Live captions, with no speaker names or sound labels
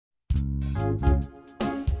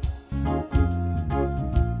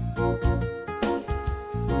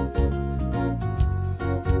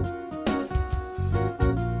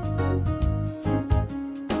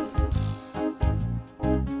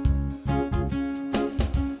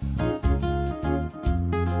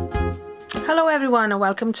Hello everyone and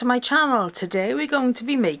welcome to my channel. Today we're going to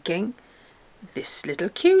be making this little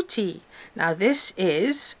cutie. Now this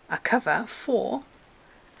is a cover for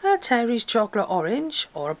a Terry's chocolate orange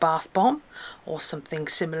or a bath bomb or something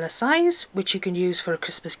similar size, which you can use for a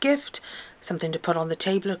Christmas gift, something to put on the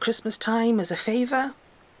table at Christmas time as a favour,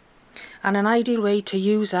 and an ideal way to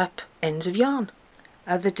use up ends of yarn.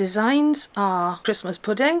 The designs are Christmas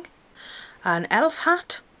pudding, an elf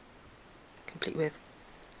hat, complete with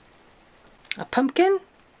a pumpkin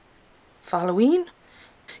for Halloween.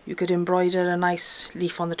 You could embroider a nice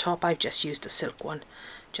leaf on the top. I've just used a silk one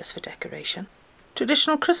just for decoration.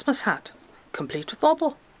 Traditional Christmas hat, complete with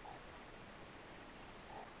bauble.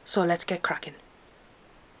 So let's get cracking.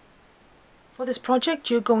 For this project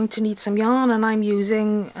you're going to need some yarn, and I'm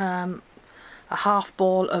using a half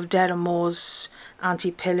ball of Darren Moore's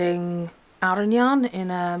anti-pilling Aran yarn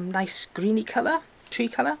in a nice greeny colour, tree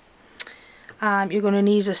colour. You're going to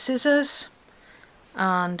need a scissors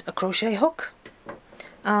and a crochet hook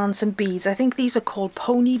and some beads. I think these are called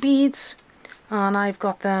pony beads, and I've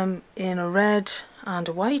got them in a red and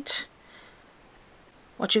a white.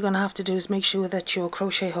 What you're going to have to do is make sure that your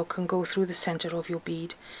crochet hook can go through the centre of your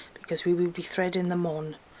bead, because we will be threading them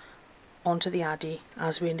onto the Addi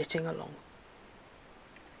as we're knitting along.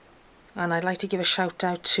 And I'd like to give a shout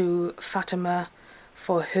out to Fatima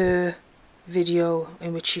for her video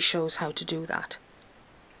in which she shows how to do that.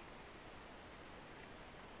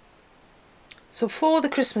 So for the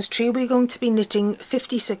Christmas tree we're going to be knitting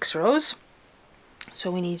 56 rows. So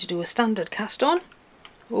we need to do a standard cast on,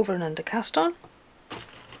 over and under cast on,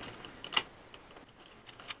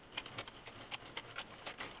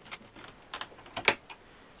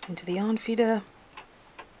 into the yarn feeder,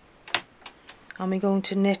 and we're going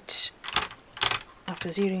to knit, after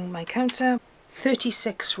zeroing my counter,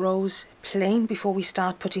 36 rows plain before we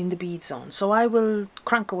start putting the beads on. So I will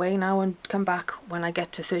crank away now and come back when I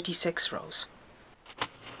get to 36 rows.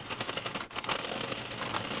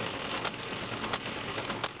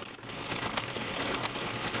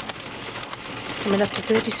 Coming up to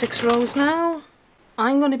 36 rows now.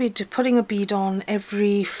 I'm going to be putting a bead on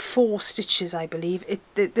every 4 stitches, I believe.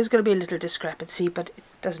 There's going to be a little discrepancy, but it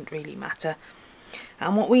doesn't really matter.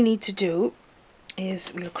 And what we need to do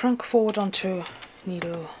is we'll crank forward onto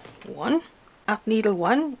needle 1. At needle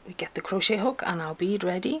 1 we get the crochet hook and our bead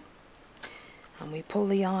ready, and we pull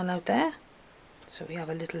the yarn out there, so we have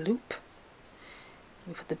a little loop.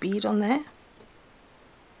 We put the bead on there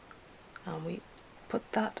and we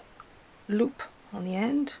put that loop on the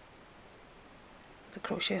end of the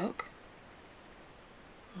crochet hook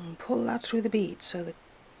and pull that through the bead so the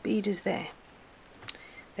bead is there.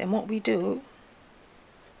 Then what we do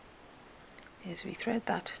is we thread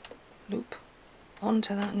that loop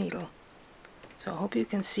onto that needle. So I hope you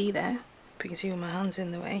can see there, if you can see with my hands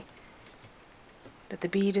in the way, that the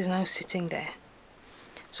bead is now sitting there.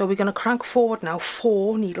 So we're going to crank forward now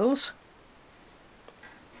 4 needles,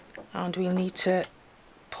 and we'll need to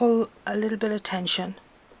pull a little bit of tension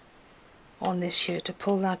on this here to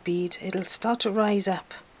pull that bead. It'll start to rise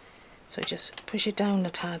up, so just push it down a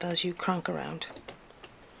tad as you crank around.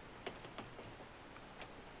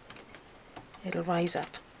 It'll rise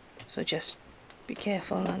up, so just be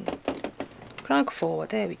careful and crank forward.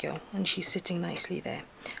 There we go, and she's sitting nicely there.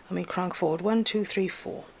 And we crank forward 1, 2, 3,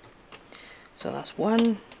 4. So that's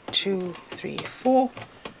 1, 2, 3, 4,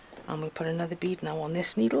 and we put another bead now on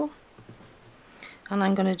this needle. And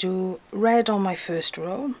I'm going to do red on my first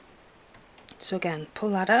row. So again,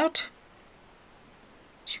 pull that out.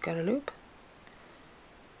 So you've got a loop.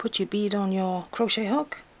 Put your bead on your crochet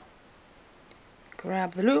hook.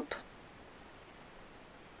 Grab the loop.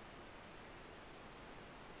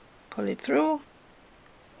 Pull it through.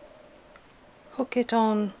 Hook it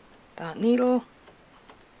on that needle.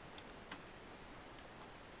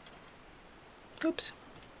 Oops.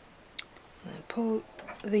 And then pull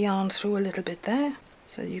the yarn through a little bit there,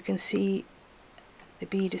 so you can see the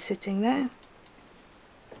bead is sitting there.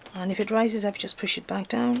 And if it rises up, just push it back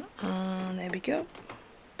down, and there we go.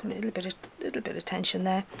 Put a little bit of tension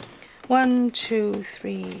there. 1, 2,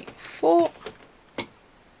 3, 4.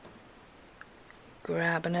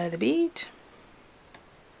 Grab another bead.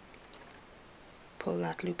 Pull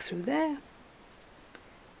that loop through there.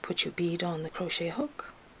 Put your bead on the crochet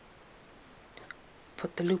hook.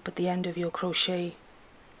 Put the loop at the end of your crochet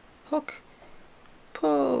hook.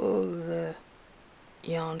 Pull the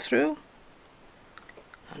yarn through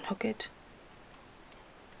and hook it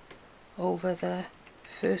over the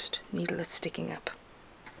first needle that's sticking up.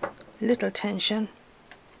 Little tension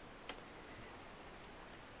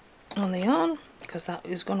on the yarn, because that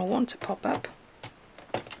is going to want to pop up.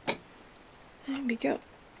 There we go.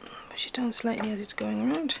 push it down slightly as it's going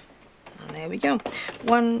around, and there we go.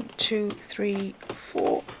 1, 2, 3,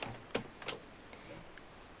 4.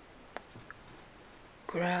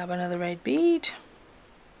 Grab another red bead,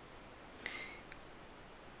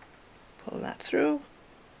 pull that through,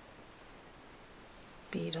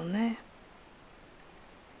 bead on there,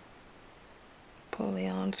 pull the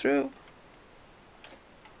yarn through.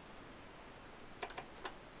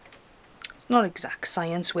 It's not exact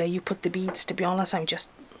science where you put the beads, to be honest. I'm just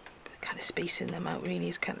kind of spacing them out really.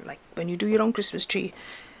 It's kind of like when you do your own Christmas tree.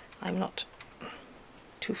 I'm not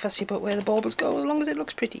too fussy about where the baubles go as long as it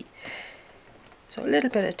looks pretty. So a little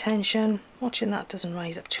bit of tension, watching that doesn't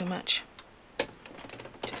rise up too much.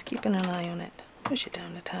 Just keeping an eye on it. Push it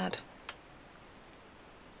down a tad.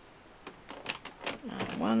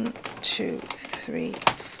 And 1, 2, 3,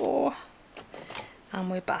 4,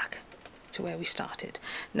 and we're back to where we started.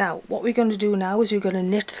 Now what we're going to do now is we're going to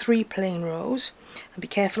knit 3 plain rows, and be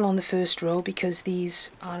careful on the first row because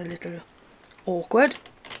these are a little awkward.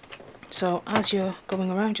 So as you're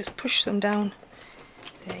going around, just push them down.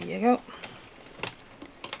 There you go.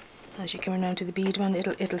 As you're coming around to the bead one,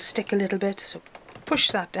 it'll stick a little bit, so push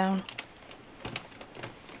that down.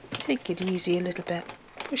 Take it easy a little bit.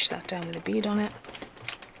 Push that down with a bead on it.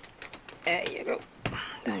 There you go.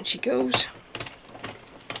 Down she goes.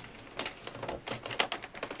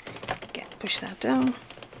 Again, push that down.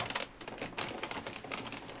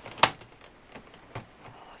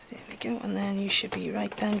 There we go, and then you should be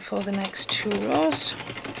right then for the next 2 rows.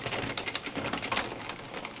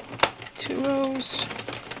 2 rows.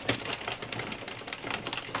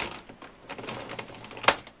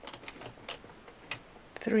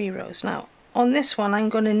 3 rows. Now on this one I'm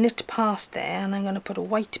going to knit past there, and I'm going to put a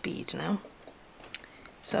white bead now.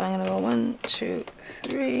 So I'm going to go 1, 2,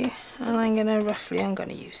 3, and I'm going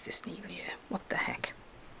to use this needle here. What the heck.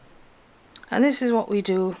 And this is what we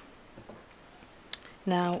do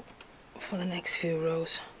now for the next few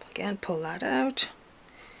rows. Again, pull that out,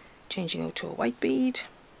 changing over to a white bead,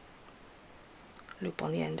 loop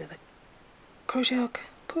on the end of the crochet hook,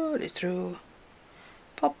 pull it through,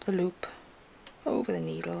 pop the loop over the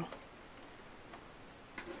needle,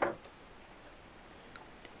 a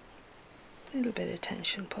little bit of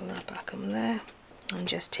tension, pull that back on there, and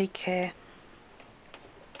just take care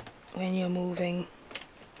when you're moving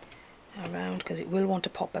around because it will want to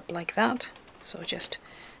pop up like that. So just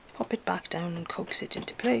pop it back down and coax it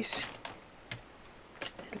into place.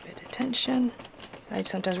 A little bit of tension. I'd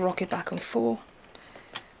sometimes rock it back and forth,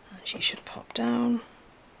 and she should pop down.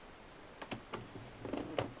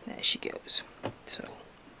 There she goes. So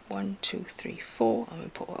 1, 2, 3, 4, and we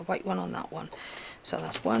put a white one on that one. So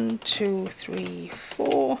that's 1, 2, 3,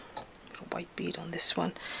 4. Little white bead on this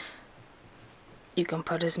one. You can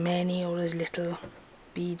put as many or as little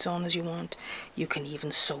beads on as you want. You can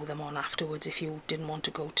even sew them on afterwards if you didn't want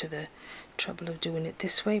to go to the trouble of doing it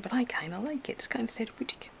this way, but I kind of like it. It's kind of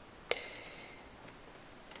therapeutic.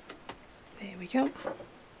 There we go.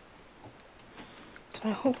 So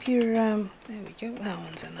I hope you're there we go. That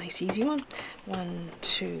one's a nice easy one. 1,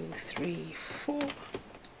 2, 3, 4.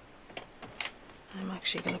 I'm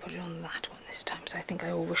actually going to put it on that one this time, so I think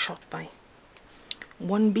I overshot by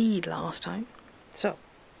 1 bead last time. So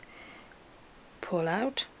pull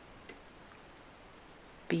out,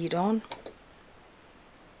 bead on,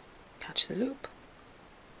 catch the loop,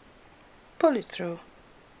 pull it through,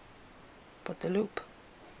 put the loop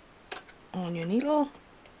on your needle,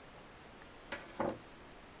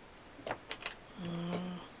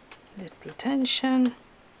 little tension,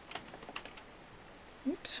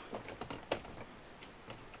 oops,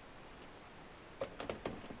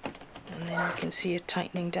 and then you can see it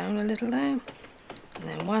tightening down a little there. And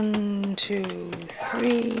then 1, 2,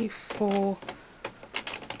 3, 4,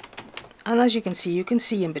 and as you can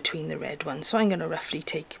see in between the red ones, so I'm going to roughly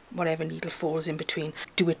take whatever needle falls in between,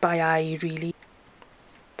 do it by eye really.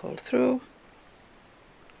 Pull through,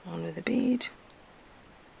 on with the bead,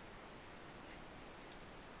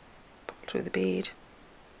 pull through the bead,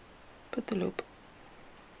 put the loop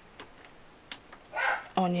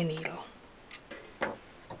on your needle,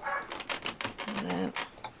 and then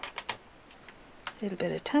a little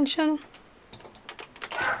bit of tension,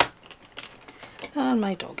 and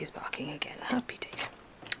my dog is barking again. Happy days.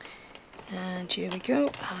 And here we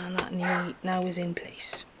go, and that knee now is in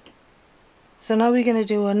place. So now we're going to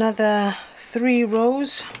do another 3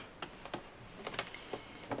 rows.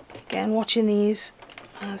 Again, watching these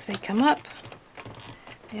as they come up.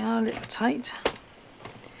 They are a little tight.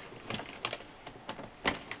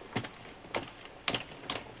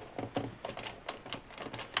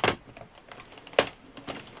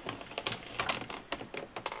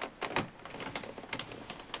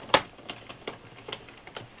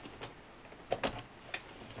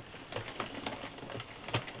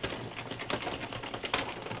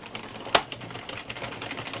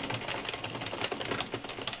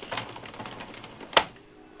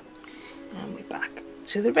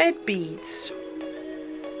 to the red beads.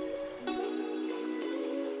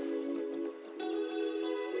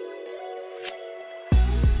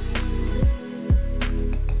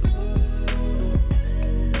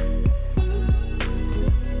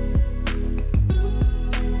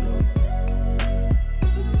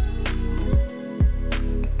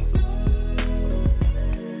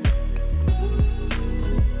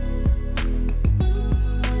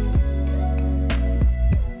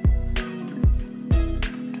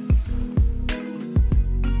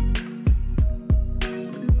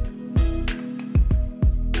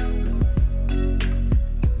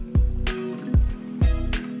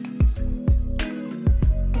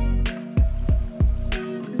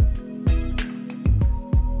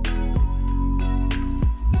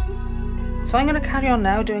 So I'm going to carry on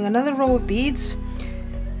now doing another row of beads,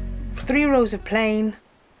 3 rows of plain,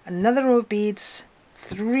 another row of beads,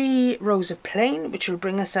 3 rows of plain, which will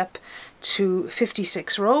bring us up to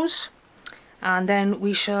 56 rows, and then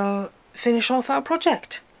we shall finish off our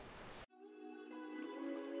project.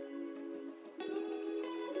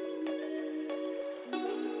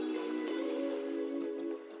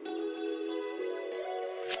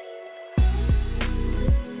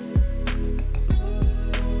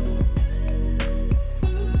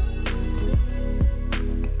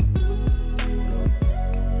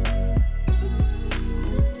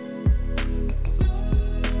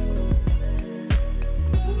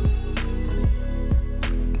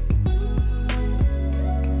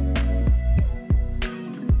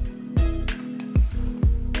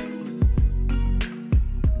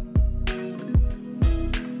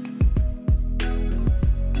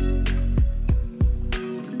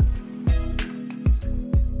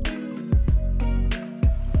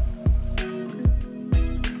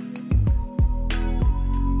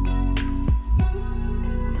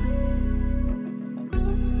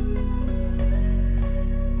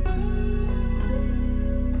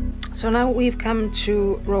 So now we've come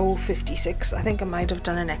to row 56. I think I might have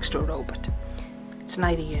done an extra row, but it's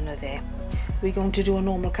neither here nor there. We're going to do a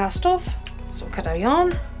normal cast off, so cut our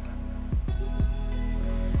yarn.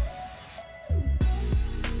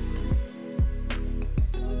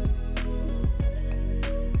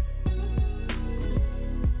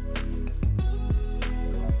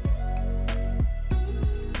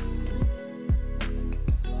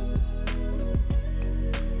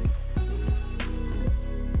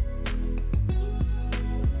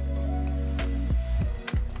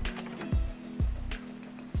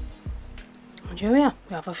 And here we are,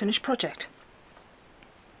 we have a finished project.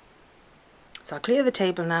 So I'll clear the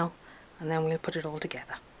table now and then we'll put it all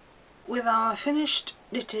together. With our finished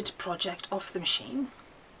knitted project off the machine,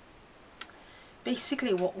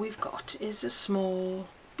 basically what we've got is a small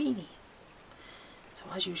beanie. So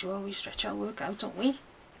as usual we stretch our work out, don't we?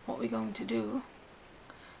 What we're going to do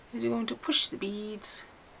is we're going to push the beads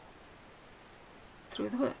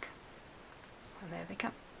through the work. And there they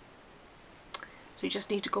come. So you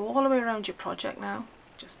just need to go all the way around your project now,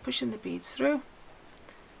 just pushing the beads through,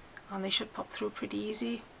 and they should pop through pretty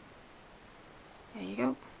easy. There you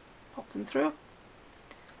go, pop them through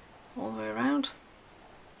all the way around.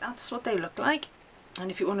 That's what they look like.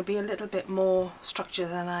 And if you want to be a little bit more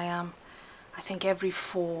structured than I am, I think every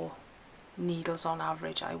 4 needles on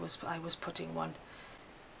average I was putting one.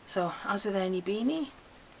 So as with any beanie,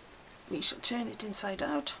 we shall turn it inside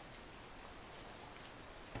out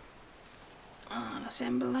and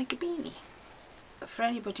assemble like a beanie. But for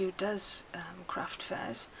anybody who does craft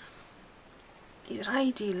fairs, these are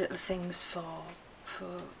ideal little things for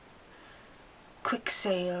quick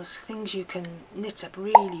sales, things you can knit up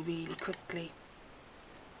really quickly,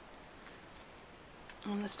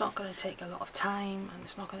 and it's not going to take a lot of time and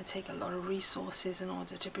it's not going to take a lot of resources in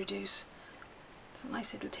order to produce. Some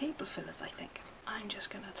nice little table fillers, I think. I'm just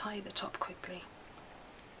going to tie the top quickly.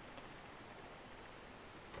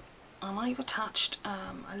 And I've attached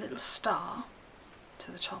a little star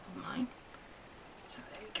to the top of mine, so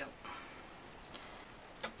there we go.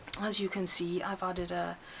 As you can see, I've added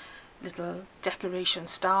a little decoration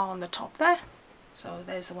star on the top there, so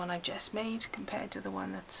there's the one I've just made compared to the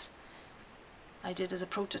one that I did as a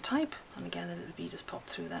prototype, and again the little bead has popped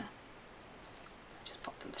through there. Just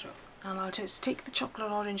pop them through, and I'll just take the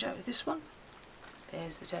chocolate orange out of this one.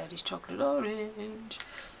 There's the Teddy's chocolate orange.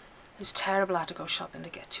 I was terrible. I had to go shopping to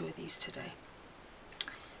get 2 of these today.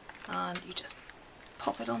 And you just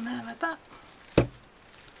pop it on there like that. And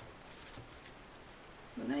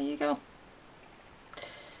there you go.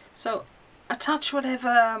 So attach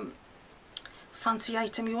whatever fancy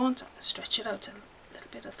item you want. Stretch it out a little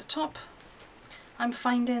bit at the top. I'm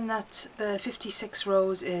finding that the 56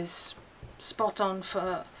 rows is spot on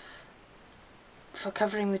for for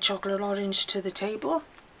covering the chocolate orange to the table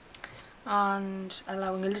and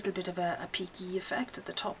allowing a little bit of a peaky effect at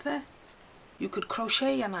the top there. You could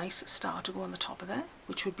crochet a nice star to go on the top of there,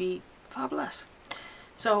 which would be fabulous.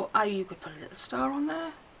 So you could put a little star on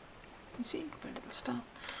there. You see, you could put a little star.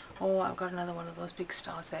 Oh, I've got another one of those big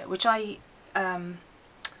stars there, which I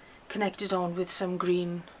connected on with some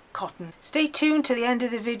green cotton. Stay tuned to the end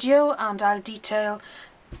of the video and I'll detail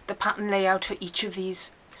the pattern layout for each of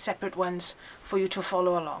these separate ones for you to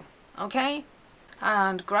follow along. Okay?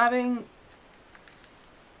 And grabbing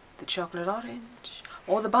the chocolate orange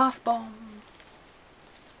or the bath bomb.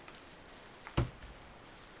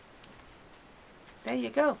 There you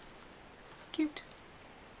go. Cute.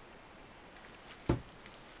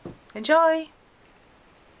 Enjoy!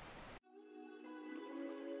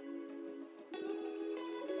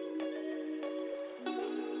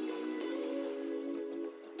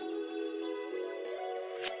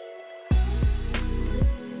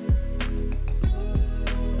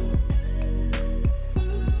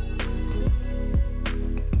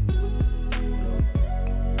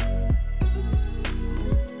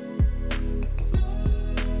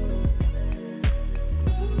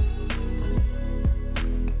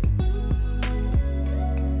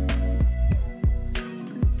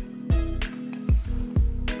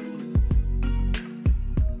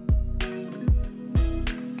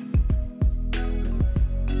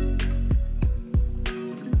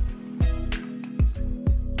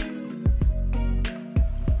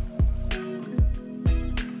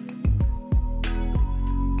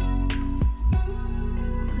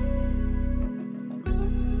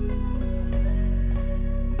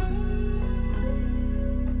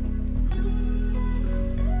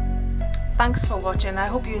 Thanks for watching. I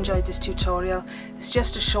hope you enjoyed this tutorial. It's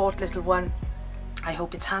just a short little one. I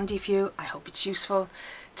hope it's handy for you. I hope it's useful.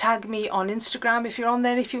 Tag me on Instagram if you're on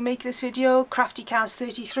there if you make this video,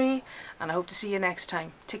 CraftyCaz33, and I hope to see you next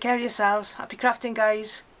time. Take care of yourselves. Happy crafting,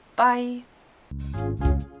 guys. Bye.